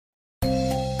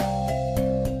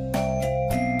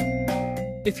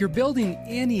If you're building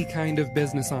any kind of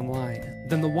business online,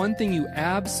 then the one thing you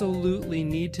absolutely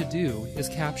need to do is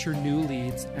capture new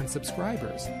leads and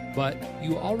subscribers. But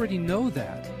you already know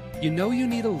that. You know you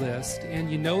need a list,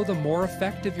 and you know the more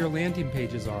effective your landing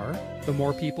pages are, the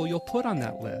more people you'll put on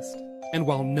that list. And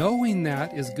while knowing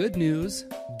that is good news,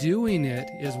 doing it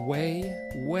is way,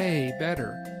 way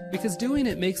better. Because doing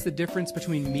it makes the difference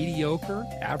between mediocre,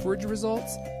 average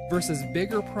results versus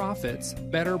bigger profits,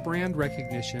 better brand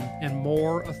recognition, and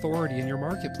more authority in your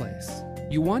marketplace.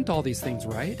 You want all these things,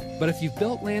 right? But if you've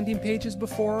built landing pages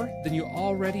before, then you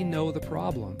already know the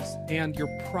problems, and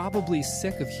you're probably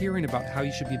sick of hearing about how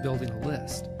you should be building a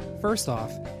list. First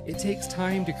off, it takes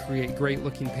time to create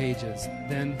great-looking pages,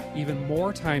 then even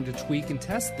more time to tweak and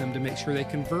test them to make sure they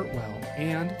convert well,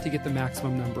 and to get the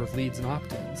maximum number of leads and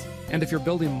opt-ins. And if you're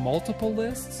building multiple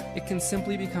lists, it can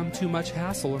simply become too much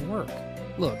hassle and work.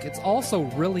 Look, it's also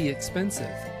really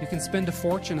expensive. You can spend a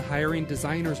fortune hiring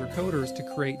designers or coders to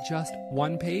create just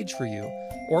one page for you,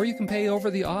 or you can pay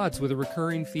over the odds with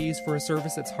recurring fees for a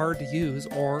service that's hard to use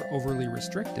or overly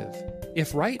restrictive.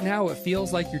 If right now it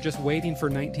feels like you're just waiting for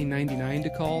 $19.99 to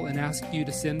call and ask you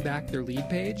to send back their lead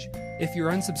page, if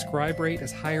your unsubscribe rate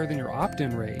is higher than your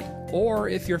opt-in rate, or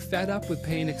if you're fed up with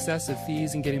paying excessive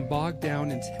fees and getting bogged down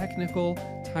in technical,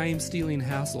 time-stealing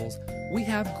hassles, we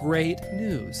have great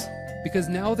news. Because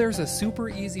now there's a super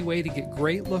easy way to get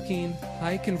great-looking,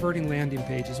 high-converting landing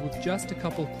pages with just a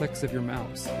couple clicks of your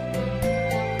mouse.